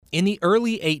In the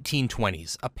early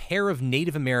 1820s, a pair of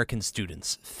Native American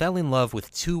students fell in love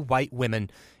with two white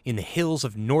women in the hills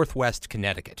of northwest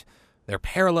Connecticut. Their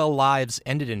parallel lives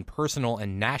ended in personal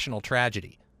and national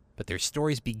tragedy, but their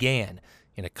stories began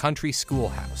in a country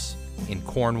schoolhouse in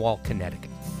Cornwall,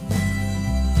 Connecticut.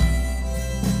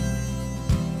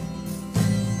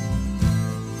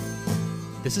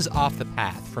 This is Off the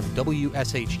Path from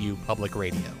WSHU Public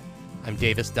Radio. I'm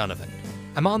Davis Donovan.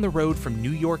 I'm on the road from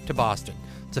New York to Boston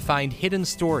to find hidden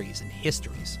stories and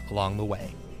histories along the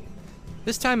way.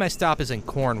 This time my stop is in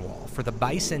Cornwall for the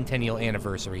bicentennial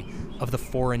anniversary of the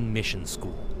Foreign Mission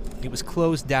School. It was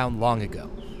closed down long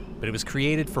ago, but it was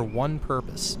created for one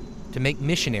purpose: to make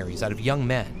missionaries out of young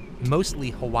men,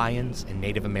 mostly Hawaiians and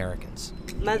Native Americans.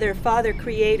 Mother, Father,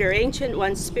 Creator, Ancient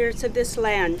Ones, Spirits of this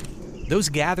land. Those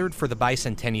gathered for the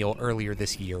bicentennial earlier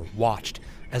this year watched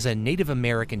as a Native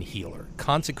American healer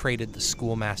consecrated the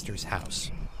schoolmaster's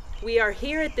house. We are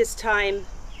here at this time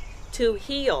to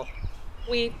heal.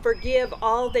 We forgive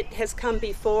all that has come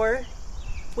before.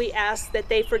 We ask that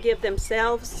they forgive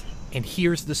themselves. And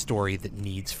here's the story that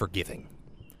needs forgiving.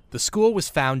 The school was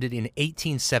founded in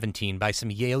 1817 by some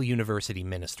Yale University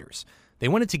ministers. They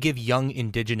wanted to give young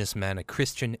indigenous men a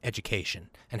Christian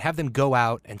education and have them go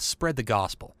out and spread the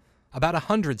gospel. About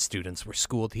 100 students were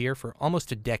schooled here for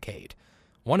almost a decade.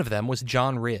 One of them was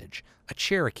John Ridge, a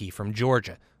Cherokee from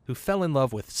Georgia, who fell in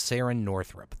love with Sarah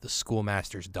Northrup, the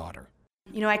schoolmaster's daughter.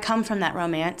 You know, I come from that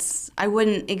romance. I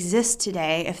wouldn't exist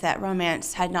today if that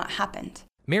romance had not happened.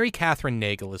 Mary Catherine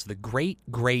Nagel is the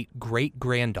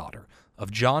great-great-great-granddaughter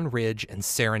of John Ridge and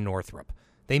Sarah Northrup.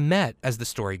 They met, as the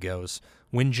story goes,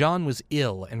 when John was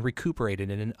ill and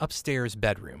recuperated in an upstairs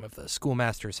bedroom of the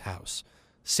schoolmaster's house.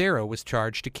 Sarah was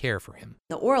charged to care for him.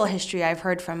 The oral history I've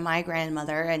heard from my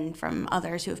grandmother and from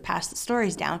others who have passed the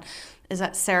stories down is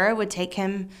that Sarah would take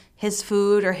him his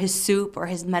food or his soup or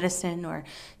his medicine or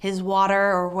his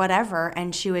water or whatever,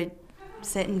 and she would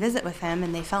sit and visit with him,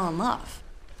 and they fell in love.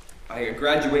 I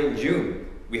graduate in June.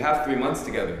 We have 3 months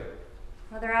together.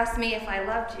 Mother asked me if I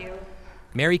loved you.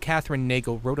 Mary Catherine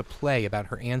Nagel wrote a play about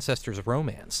her ancestors'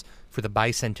 romance for the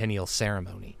bicentennial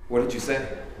ceremony. What did you say?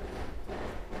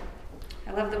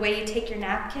 I love the way you take your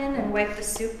napkin and wipe the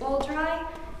soup bowl dry.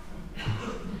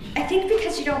 I think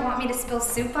because you don't want me to spill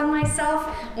soup on myself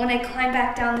when I climb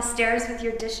back down the stairs with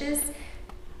your dishes.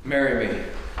 Marry me.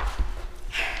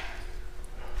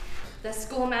 The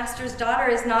schoolmaster's daughter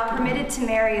is not permitted to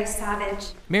marry a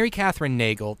savage. Mary Catherine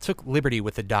Nagel took liberty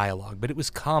with the dialogue, but it was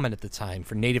common at the time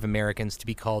for Native Americans to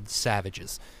be called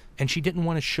savages, and she didn't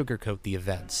want to sugarcoat the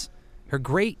events. Her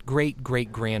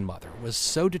great-great-great-grandmother was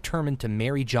so determined to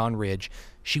marry John Ridge,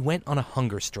 she went on a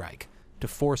hunger strike to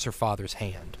force her father's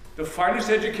hand. The finest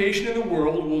education in the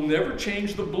world will never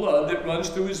change the blood that runs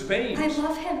through his veins. I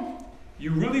love him.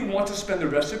 You really want to spend the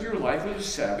rest of your life with a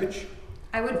savage?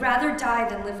 I would rather die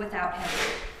than live without him.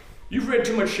 You've read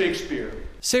too much Shakespeare.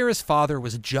 Sarah's father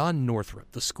was John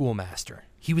Northrup, the schoolmaster.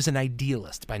 He was an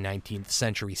idealist by 19th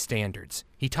century standards.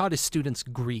 He taught his students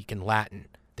Greek and Latin.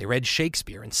 They read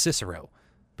Shakespeare and Cicero,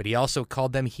 but he also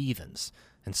called them heathens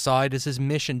and saw it as his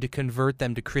mission to convert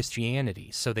them to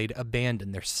Christianity so they'd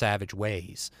abandon their savage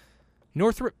ways.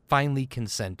 Northrup finally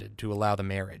consented to allow the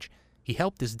marriage. He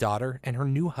helped his daughter and her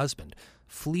new husband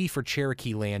flee for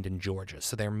Cherokee land in Georgia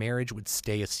so their marriage would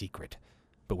stay a secret.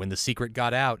 But when the secret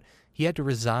got out, he had to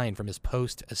resign from his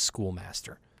post as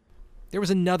schoolmaster. There was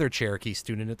another Cherokee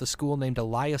student at the school named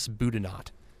Elias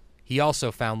Boudinot. He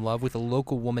also found love with a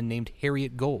local woman named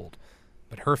Harriet Gold,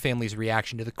 but her family's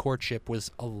reaction to the courtship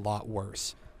was a lot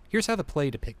worse. Here's how the play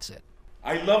depicts it.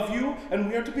 I love you, and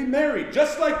we are to be married,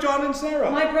 just like John and Sarah.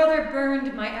 My brother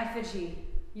burned my effigy.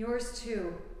 Yours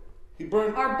too. He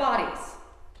burned our bodies,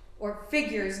 or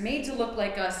figures made to look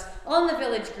like us, on the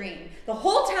village green. The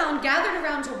whole town gathered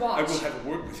around to watch. I will have a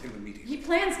word with him immediately. He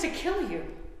plans to kill you.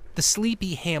 The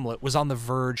sleepy hamlet was on the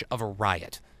verge of a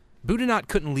riot. Boudinot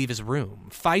couldn't leave his room.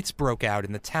 Fights broke out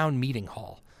in the town meeting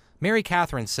hall. Mary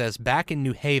Catherine says back in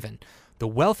New Haven, the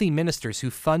wealthy ministers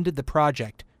who funded the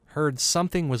project heard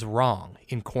something was wrong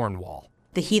in Cornwall.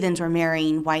 The heathens were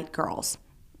marrying white girls,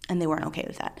 and they weren't okay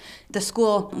with that. The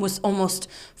school was almost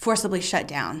forcibly shut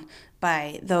down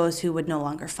by those who would no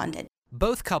longer fund it.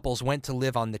 Both couples went to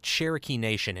live on the Cherokee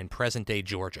Nation in present-day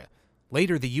Georgia.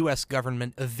 Later, the U.S.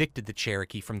 government evicted the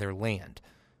Cherokee from their land.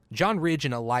 John Ridge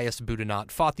and Elias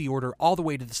Boudinot fought the order all the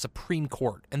way to the Supreme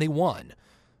Court, and they won.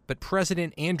 But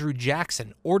President Andrew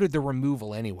Jackson ordered their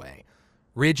removal anyway.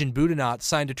 Ridge and Boudinot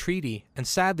signed a treaty and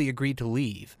sadly agreed to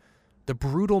leave. The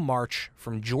brutal march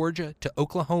from Georgia to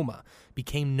Oklahoma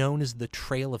became known as the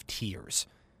Trail of Tears.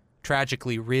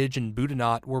 Tragically, Ridge and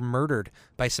Boudinot were murdered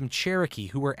by some Cherokee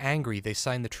who were angry they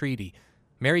signed the treaty.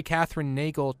 Mary Catherine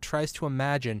Nagle tries to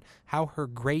imagine how her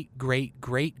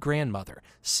great-great-great-grandmother,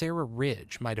 Sarah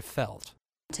Ridge, might have felt.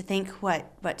 To think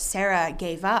what Sarah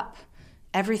gave up,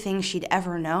 everything she'd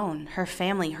ever known, her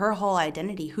family, her whole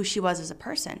identity, who she was as a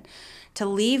person, to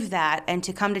leave that and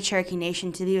to come to Cherokee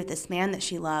Nation to be with this man that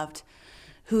she loved,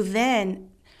 who then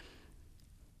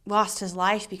lost his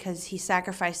life because he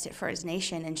sacrificed it for his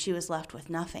nation, and she was left with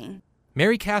nothing.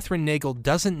 Mary Catherine Nagle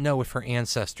doesn't know if her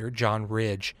ancestor, John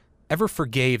Ridge, ever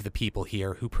forgave the people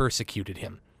here who persecuted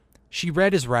him. She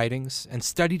read his writings and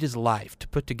studied his life to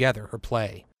put together her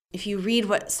play. If you read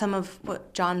some of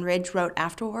what John Ridge wrote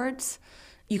afterwards,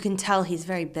 you can tell he's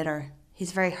very bitter.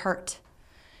 He's very hurt.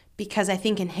 Because I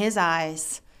think in his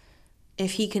eyes,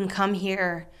 if he can come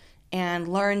here and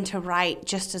learn to write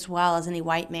just as well as any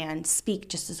white man, speak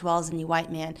just as well as any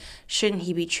white man, shouldn't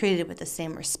he be treated with the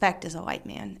same respect as a white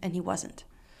man? And he wasn't.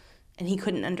 And he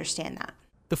couldn't understand that.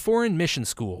 The foreign mission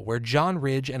school where John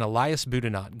Ridge and Elias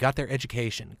Boudinot got their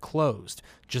education closed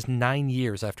just 9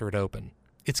 years after it opened.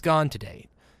 It's gone today,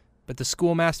 but the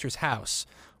schoolmaster's house,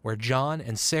 where John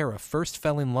and Sarah first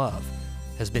fell in love,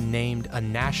 has been named a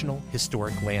National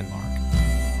Historic Landmark.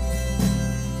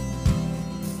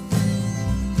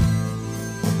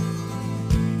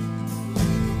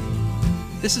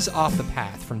 This is Off the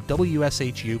Path from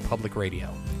WSHU Public Radio.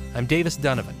 I'm Davis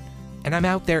Donovan, and I'm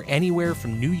out there anywhere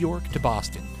from New York to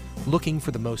Boston, looking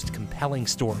for the most compelling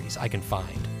stories I can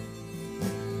find.